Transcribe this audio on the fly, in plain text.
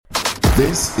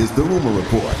This is the Rumor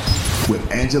Report with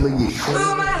Angela Yee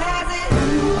on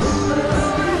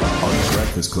the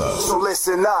Breakfast Club. So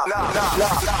listen up.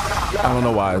 I don't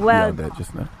know why I yelled that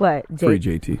just now. What? Free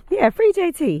JT. Yeah, free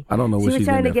JT. I don't know what she's She was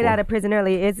trying to in get there out of prison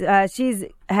early. She's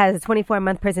has a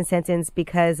 24-month prison sentence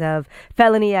because of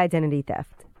felony identity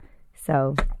theft.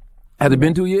 So. Has it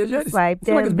been 2 years yet? Swiped it's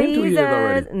like it's been 2 years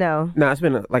already. No. No, it's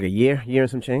been like a year and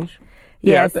some change.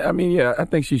 Yeah, Yes. I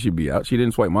think she should be out. She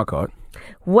didn't swipe my card.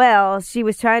 Well, she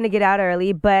was trying to get out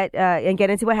early, but and get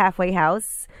into a halfway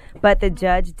house. But the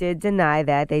judge did deny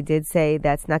that. They did say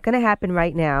that's not going to happen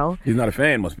right now. He's not a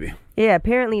fan, must be. Yeah,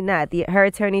 apparently not. Her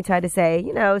attorney tried to say,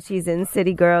 she's in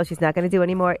City Girl. She's not going to do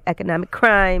any more economic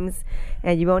crimes.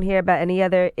 And you won't hear about any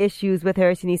other issues with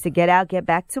her. She needs to get out, get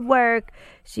back to work.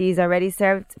 She's already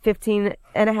served 15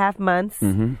 and a half months.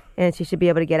 Mm-hmm. And she should be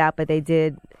able to get out. But they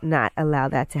did not allow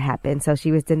that to happen. So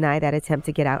she was denied that attempt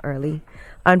to get out early,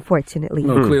 unfortunately.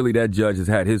 No, clearly that judge has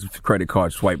had his credit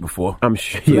card swiped before. I'm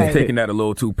sure. He's Right. taking that a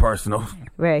little too personal.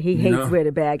 Right. He hates where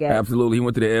the bag at. Absolutely. He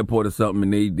went to the airport or something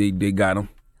and they got him.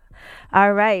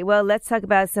 All right. Well, let's talk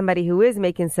about somebody who is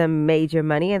making some major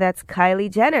money, and that's Kylie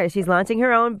Jenner. She's launching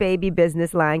her own baby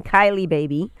business line, Kylie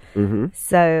Baby. Mm-hmm.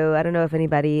 So I don't know if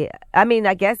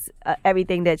I guess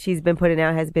everything that she's been putting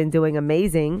out has been doing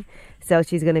amazing. So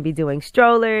she's going to be doing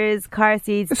strollers, car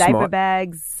seats, That's diaper smart.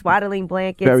 bags, swaddling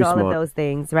blankets, Very all smart. of those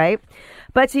things, right?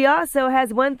 But she also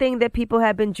has one thing that people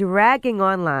have been dragging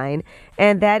online,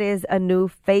 and that is a new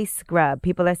face scrub.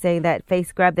 People are saying that face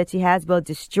scrub that she has will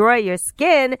destroy your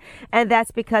skin, and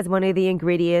that's because one of the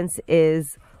ingredients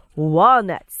is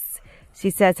walnuts.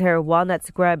 She says her walnut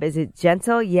scrub is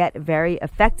gentle yet very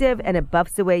effective, and it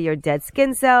buffs away your dead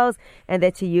skin cells, and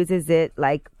that she uses it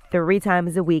like 3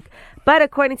 times a week. But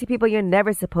according to people, you're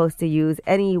never supposed to use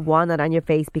any walnut on your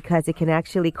face because it can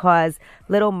actually cause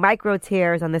little micro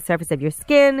tears on the surface of your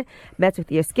skin, mess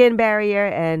with your skin barrier,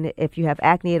 and if you have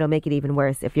acne, it'll make it even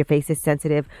worse if your face is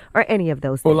sensitive or any of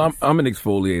those things. Well, I'm an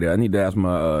exfoliator. I need to ask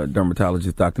my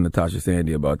dermatologist, Dr. Natasha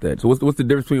Sandy, about that. So what's the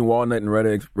difference between walnut and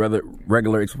regular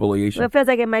exfoliation? Well, it feels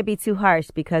like it might be too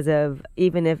harsh because of,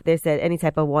 even if they said any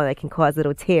type of walnut can cause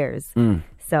little tears.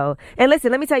 So, and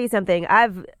listen, let me tell you something.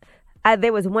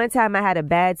 There was one time I had a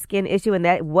bad skin issue, and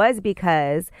that was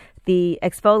because the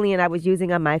exfoliant I was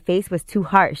using on my face was too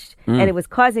harsh, and it was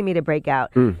causing me to break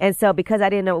out. And so because I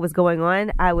didn't know what was going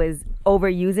on, I was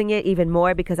overusing it even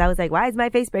more because I was like, why is my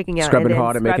face breaking out? Scrubbing and then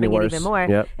harder, making it scrubbing worse. even more.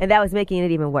 Yep. And that was making it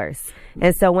even worse.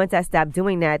 And so once I stopped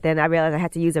doing that, then I realized I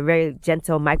had to use a very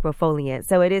gentle microfoliant.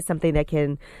 So it is something that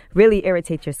can really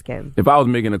irritate your skin. If I was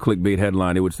making a clickbait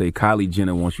headline, it would say Kylie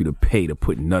Jenner wants you to pay to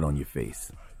put nut on your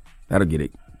face. That'll get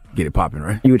it popping,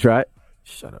 right? You would try it?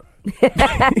 Shut up.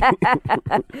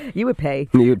 You would pay.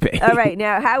 You would pay. All right.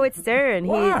 Now, Howard Stern,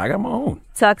 Why? I got my own.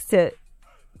 talks to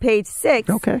Page 6.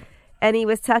 Okay. And he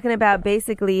was talking about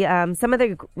basically some of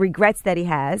the regrets that he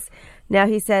has. Now,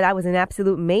 he said, I was an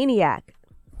absolute maniac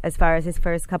as far as his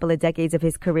first couple of decades of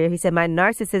his career. He said, my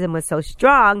narcissism was so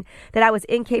strong that I was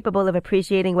incapable of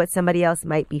appreciating what somebody else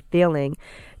might be feeling.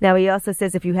 Now, he also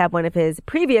says if you have one of his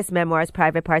previous memoirs,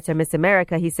 Private Parts or Miss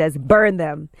America, he says, burn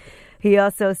them. He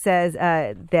also says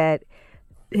that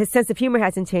his sense of humor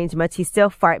hasn't changed much. He's still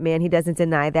fart man. He doesn't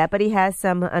deny that. But he has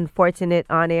some unfortunate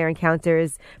on-air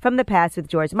encounters from the past with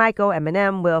George Michael,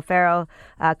 Eminem, Will Ferrell,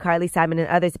 Carly Simon, and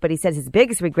others. But he says his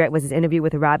biggest regret was his interview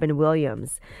with Robin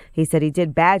Williams. He said he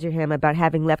did badger him about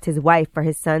having left his wife for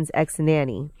his son's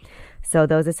ex-nanny. So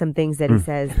those are some things that he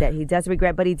says that he does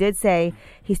regret. But he did say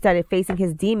he started facing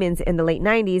his demons in the late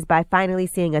 90s by finally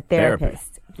seeing a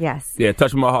therapist. Yes. Yeah,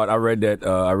 touched my heart. I read that.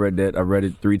 I read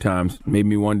it 3 times. Made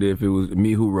me wonder if it was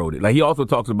me who wrote it. Like, he also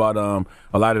talks about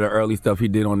a lot of the early stuff he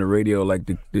did on the radio, like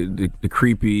the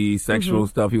creepy sexual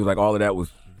stuff. He was like, all of that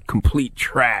was complete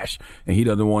trash, and he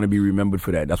doesn't want to be remembered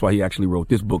for that. That's why he actually wrote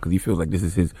this book, because he feels like this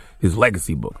is his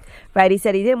legacy book. Right. He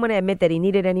said he didn't want to admit that he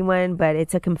needed anyone, but it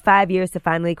took him 5 years to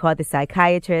finally call the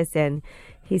psychiatrist, and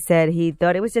he said he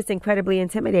thought it was just incredibly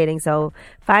intimidating. So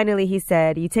finally, he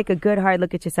said, you take a good hard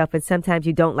look at yourself, and sometimes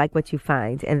you don't like what you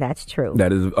find. And that's true.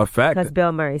 That is a fact. Because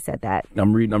Bill Murray said that.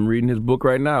 I'm reading his book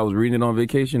right now. I was reading it on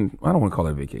vacation. I don't want to call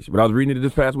it vacation, but I was reading it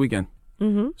this past weekend.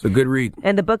 It's a good read.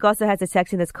 And the book also has a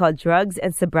section that's called Drugs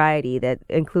and Sobriety that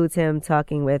includes him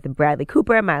talking with Bradley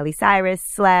Cooper, Miley Cyrus,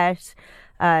 Slash,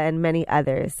 and many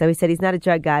others. So he said he's not a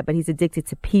drug guy, but he's addicted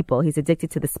to people. He's addicted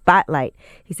to the spotlight.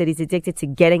 He said he's addicted to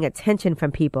getting attention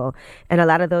from people. And a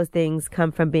lot of those things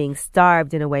come from being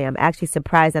starved in a way. I'm actually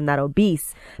surprised I'm not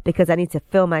obese because I need to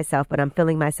fill myself, but I'm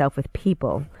filling myself with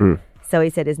people. So he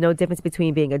said there's no difference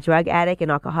between being a drug addict, an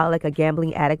alcoholic, a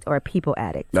gambling addict, or a people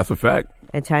addict. That's a fact.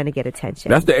 and trying to get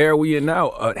attention. That's the era we in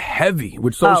now. Heavy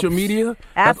with social media.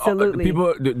 Absolutely.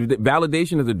 The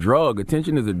validation is a drug.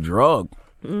 Attention is a drug.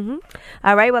 Mm-hmm.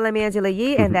 All right. Well, I'm Angela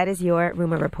Yee, and that is your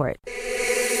Rumor Report.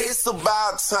 It's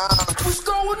about time. What's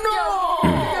going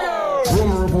on?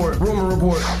 Rumor Report. Rumor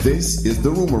Report. This is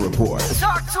the Rumor Report.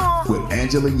 Talk to him. With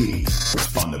Angela Yee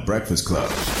on The Breakfast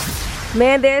Club.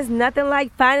 Man, there's nothing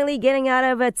like finally getting out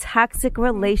of a toxic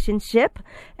relationship.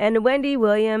 And Wendy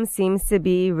Williams seems to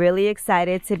be really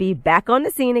excited to be back on the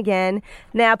scene again.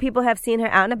 Now, people have seen her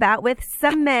out and about with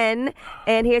some men.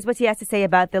 And here's what she has to say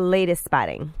about the latest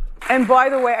spotting. And by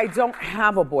the way, I don't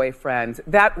have a boyfriend.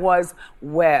 That was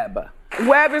Webb.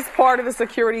 Webb is part of the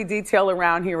security detail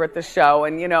around here at the show.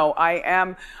 And, you know, I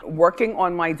am working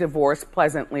on my divorce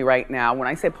pleasantly right now. When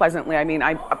I say pleasantly, I mean,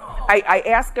 I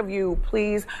ask of you,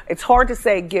 please, it's hard to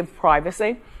say give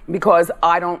privacy because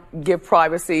I don't give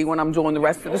privacy when I'm doing the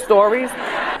rest of the stories.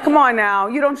 Come on now,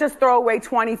 you don't just throw away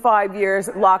 25 years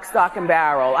lock, stock, and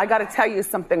barrel. I got to tell you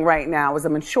something right now. As a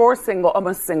mature single, I'm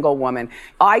a single woman.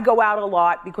 I go out a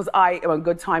lot because I am a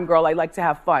good time girl. I like to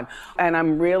have fun. And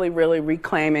I'm really, really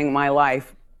reclaiming my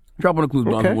life. Dropping the clues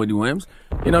bombs with Wendy Williams.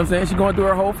 You know what I'm saying? She's going through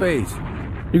her whole phase.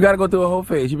 You got to go through a whole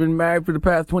phase. She's been married for the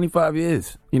past 25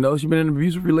 years. You know, she's been in an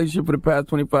abusive relationship for the past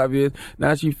 25 years.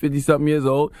 Now she's 50-something years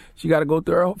old. She got to go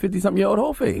through her 50-something-year-old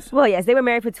whole phase. Well, yes, they were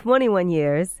married for 21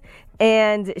 years.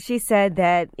 And she said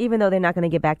that even though they're not going to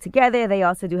get back together, they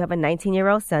also do have a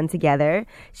 19-year-old son together.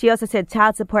 She also said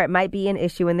child support might be an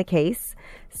issue in the case.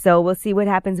 So we'll see what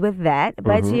happens with that.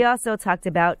 But she also talked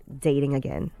about dating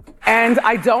again. And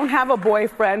I don't have a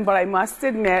boyfriend, but I must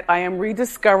admit I am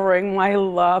rediscovering my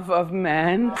love of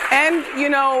men. And, you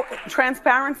know,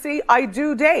 transparency, I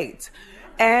do date.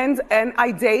 And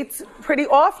I date pretty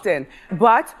often.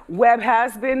 But Webb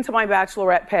has been to my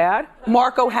bachelorette pad.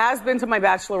 Marco has been to my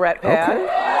bachelorette pad.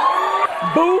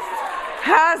 Okay. Boof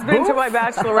has been to my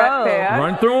bachelorette pad.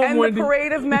 Run through him, and Wendy. The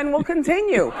parade of men will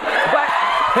continue. But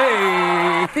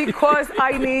Hey! because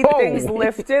I need things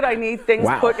lifted, I need things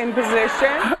put in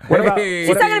position. What about,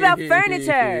 She's talking about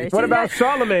furniture. what about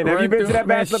Charlamagne? Have you been to that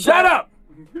bachelor Shut up!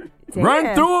 Damn.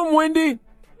 Run through him, Wendy.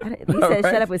 You said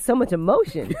shut up with so much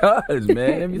emotion. Yes,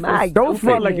 man. My Don't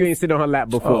front like you ain't sitting on her lap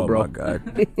before, bro. Oh, my God.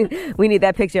 We need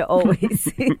that picture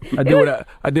always. I did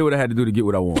what I had to do to get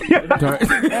what I want.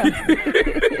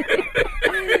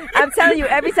 I'm telling you,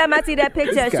 every time I see that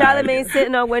picture of Charlamagne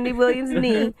sitting on Wendy Williams'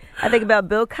 knee, I think about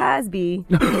Bill Cosby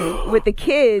with the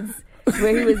kids.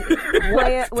 Where he was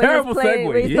playing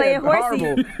horsey.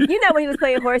 horrible. You know when he was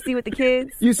playing horsey with the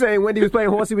kids? You saying Wendy was playing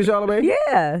horsey with Charlamagne?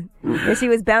 Yeah. And she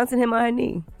was bouncing him on her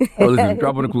knee. Oh, listen,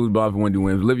 dropping the clues bomb for Wendy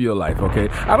Williams. Live your life, okay?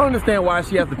 I don't understand why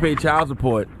she has to pay child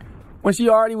support when she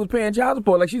already was paying child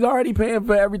support. Like, she's already paying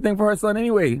for everything for her son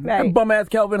anyway. Right. That bum-ass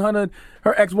Kelvin Hunter,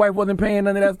 her ex-wife wasn't paying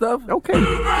none of that stuff. Okay.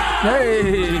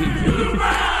 Hey!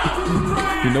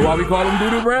 You know why we call him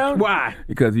Doodoo Brown? Why?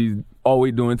 Because he's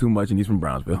always doing too much and he's from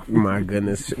Brownsville. My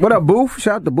goodness. What up, Boof?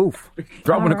 Shout out to Boof.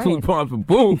 Dropping the clues bombs for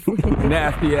Boof.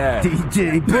 Nasty ass.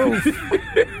 DJ Boof.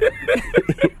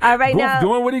 All right, Boof now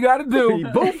doing what he got to do. He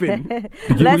boofing.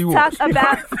 let's talk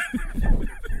about...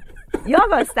 Y'all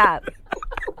gonna stop.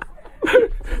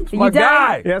 My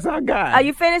guy. That's our guy. Are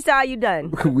you finished or are you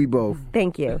done? We both.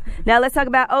 Thank you. Now let's talk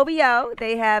about OVO.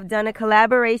 They have done a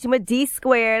collaboration with D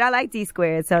Squared. I like D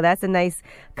Squared, so that's a nice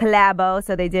collabo.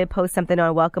 So they did post something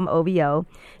on Welcome OVO,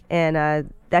 and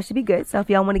that should be good. So if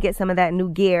y'all want to get some of that new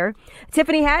gear,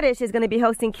 Tiffany Haddish is going to be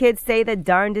hosting Kids Say the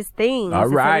Darndest Things. All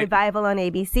right. It's a revival on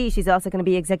ABC. She's also going to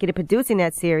be executive producing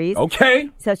that series. Okay.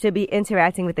 So she'll be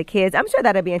interacting with the kids. I'm sure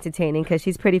that'll be entertaining because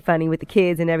she's pretty funny with the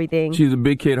kids and everything. She's a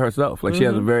big kid herself. Like, she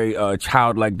has a very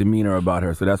childlike demeanor about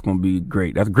her, so that's going to be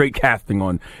great. That's great casting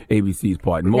on ABC's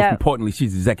part. And most importantly,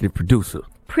 she's executive producer.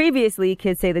 Previously,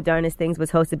 Kids Say the Darndest Things was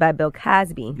hosted by Bill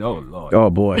Cosby. Oh, Lord. Oh,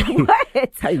 boy. What? you Well,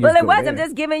 just it go was. there? I'm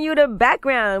just giving you the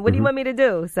background. What do you want me to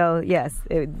do? So, yes,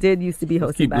 it did used to be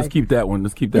hosted by... Let's keep that one.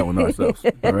 Let's keep that one to ourselves.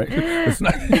 All right? It's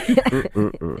not...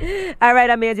 All right,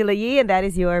 I'm Angela Yee, and that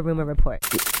is your Rumor Report.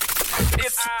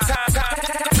 It's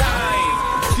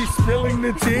time. She's spilling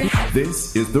the tea.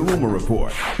 This is the Rumor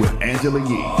Report with Angela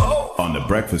Yee on The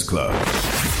Breakfast Club.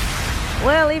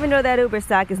 Well, even though that Uber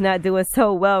stock is not doing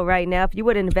so well right now, if you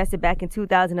would have invested back in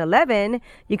 2011,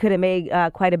 you could have made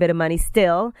quite a bit of money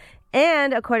still.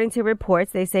 And according to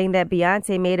reports, they're saying that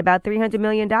Beyonce made about $300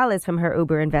 million from her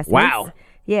Uber investments. Wow.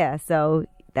 Yeah, so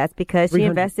that's because she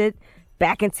invested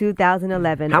back in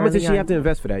 2011. How much did she on. have to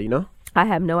invest for that, you know? I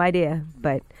have no idea,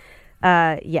 but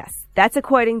Yes. That's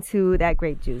according to that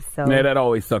grape juice. So Man, that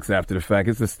always sucks after the fact.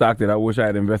 It's a stock that I wish I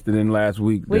had invested in last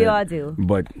week. We all do.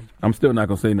 But I'm still not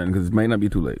going to say nothing because it may not be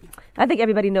too late. I think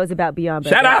everybody knows about Beyond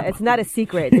Burger. Shut up! It's not a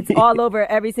secret. It's all over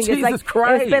every single. Jesus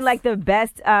Christ. It's been like the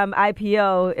best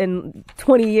IPO in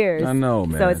 20 years. I know,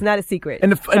 man. So it's not a secret.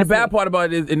 And the bad part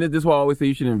about it is, and this is why I always say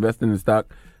you should invest in the stock.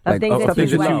 Of things that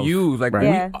you you use. Like,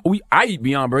 Right. I eat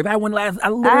Beyond Burger. I literally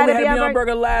had Beyond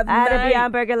Burger last night. I had a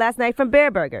Beyond Burger last night from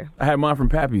Bear Burger. I had mine from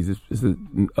Pappy's. It's a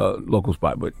local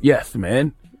spot. But yes,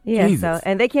 man. Yeah, Jesus.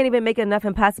 and they can't even make enough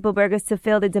Impossible Burgers to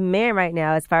fill the demand right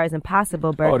now as far as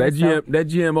Impossible Burgers. Oh, that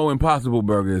GMO Impossible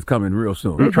Burger is coming real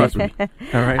soon. Trust me. All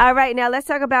right. All right, now let's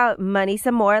talk about money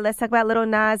some more. Let's talk about Lil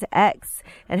Nas X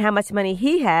and how much money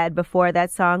he had before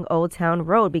that song Old Town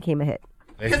Road became a hit.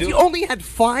 Because you only had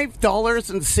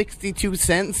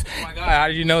 $5.62. Oh my God, how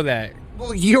did you know that?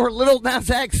 Well, you're Little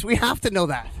Nas X. We have to know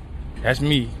that. That's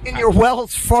me. In your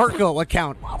Wells Fargo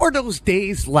account, what were those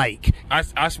days like? I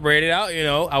spread it out,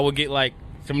 I would get like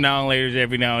some now and laters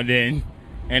every now and then.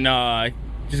 And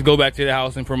just go back to the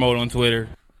house and promote on Twitter.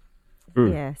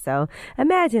 Yeah, so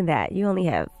imagine that. You only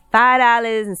have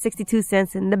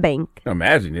 $5.62 in the bank.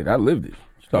 Imagine it. I lived it.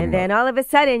 And then all of a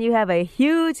sudden, you have a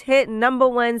huge hit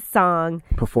 #1 song.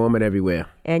 Performing everywhere.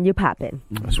 And you popping.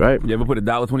 That's right. You ever put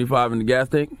 $1.25 in the gas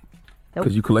tank?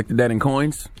 Because you collected that in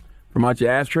coins from out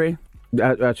your ashtray?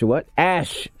 Out your what?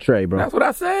 Ashtray, bro. That's what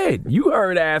I said. You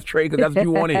heard ashtray because that's what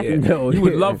you want to hear. You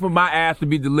would love for my ass to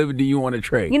be delivered to you on a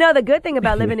tray. You know, the good thing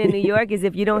about living in New York is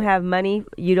if you don't have money,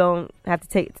 you don't have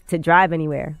to drive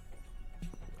anywhere.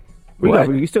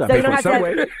 You still got to pay for the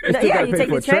subway. You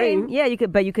take the train. Yeah,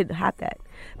 you could hop that.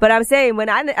 But I'm saying when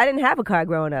I didn't have a car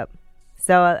growing up.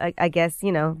 So I guess,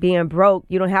 being broke,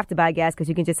 you don't have to buy gas because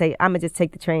you can just say, I'm going to just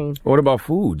take the train. What about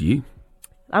food, G?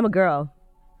 I'm a girl.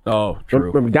 Oh,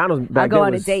 true. McDonald's back I'll go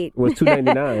then on a date. was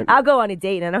 $2.99. I'll go on a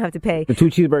date and I don't have to pay. The 2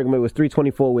 cheeseburger meal was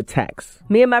 $3.24 with tax.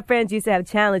 Me and my friends used to have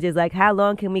challenges like, how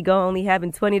long can we go only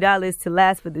having $20 to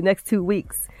last for the next 2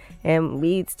 weeks? And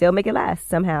we'd still make it last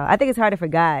somehow. I think it's harder for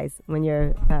guys when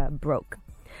you're broke.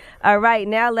 All right,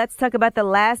 now let's talk about The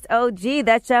Last OG.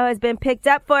 That show has been picked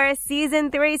up for season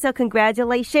 3, so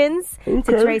congratulations to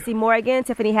Tracy Morgan.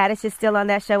 Tiffany Haddish is still on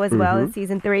that show as well in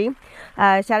season 3.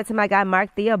 Shout out to my guy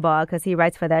Mark Theobald because he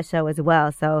writes for that show as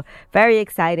well. So very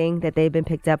exciting that they've been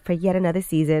picked up for yet another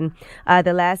season.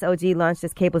 The Last OG launched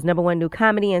as cable's #1 new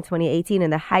comedy in 2018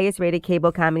 and the highest rated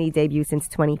cable comedy debut since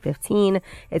 2015.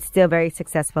 It's still very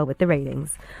successful with the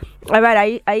ratings. All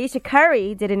right, Aisha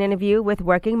Curry did an interview with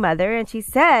Working Mother and she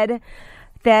said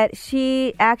that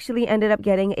she actually ended up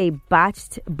getting a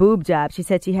botched boob job. She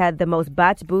said she had the most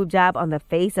botched boob job on the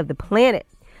face of the planet.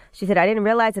 She said, I didn't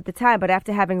realize at the time, but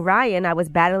after having Ryan, I was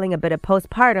battling a bit of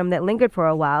postpartum that lingered for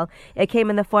a while. It came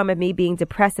in the form of me being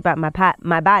depressed about my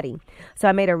body. So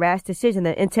I made a rash decision.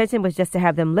 The intention was just to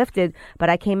have them lifted, but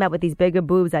I came out with these bigger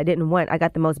boobs I didn't want. I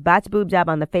got the most botched boob job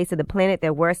on the face of the planet.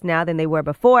 They're worse now than they were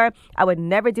before. I would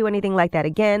never do anything like that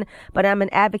again, but I'm an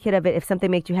advocate of it. If something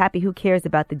makes you happy, who cares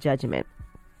about the judgment?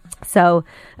 So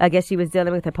I guess she was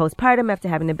dealing with her postpartum after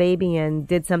having a baby and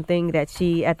did something that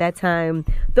she at that time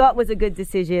thought was a good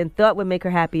decision, thought would make her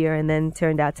happier, and then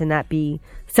turned out to not be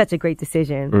such a great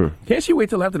decision. Can't she wait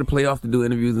till after the playoffs to do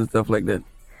interviews and stuff like that?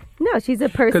 No, she's a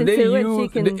person too, and she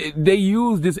can. They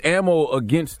use this ammo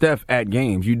against Steph at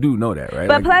games. You do know that, right?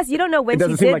 But plus, you don't know when it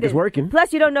doesn't she seem like it's working.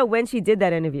 Plus, you don't know when she did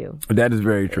that interview. That is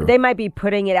very true. They might be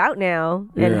putting it out now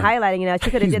and highlighting it out. She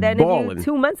could have did that interview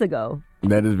 2 months ago.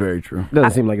 That is very true.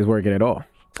 Doesn't seem like it's working at all.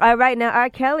 All right, now R.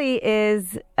 Kelly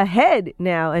is ahead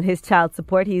now in his child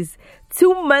support. He's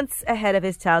 2 months ahead of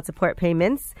his child support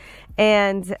payments.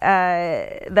 And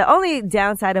the only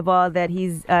downside of all that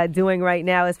he's doing right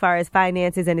now as far as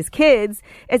finances and his kids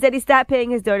is that he stopped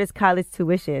paying his daughter's college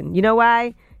tuition. You know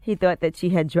why? He thought that she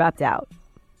had dropped out.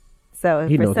 So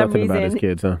he for knows some nothing reason, about his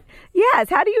kids, huh?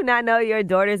 Yes. How do you not know your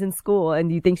daughter's in school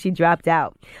and you think she dropped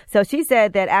out? So she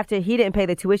said that after he didn't pay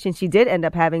the tuition, she did end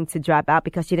up having to drop out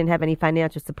because she didn't have any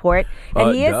financial support.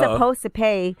 And he is supposed to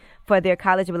pay for their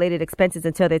college-related expenses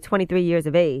until they're 23 years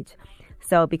of age.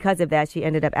 So because of that, she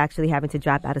ended up actually having to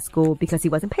drop out of school because he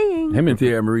wasn't paying. Him and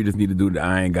Tierra Marie just need to do the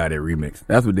I Ain't Got It remix.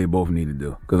 That's what they both need to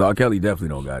do. Because R. Kelly definitely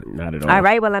don't got it. Not at all. All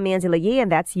right. Well, I'm Angela Yee,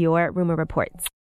 and that's your Rumor Reports.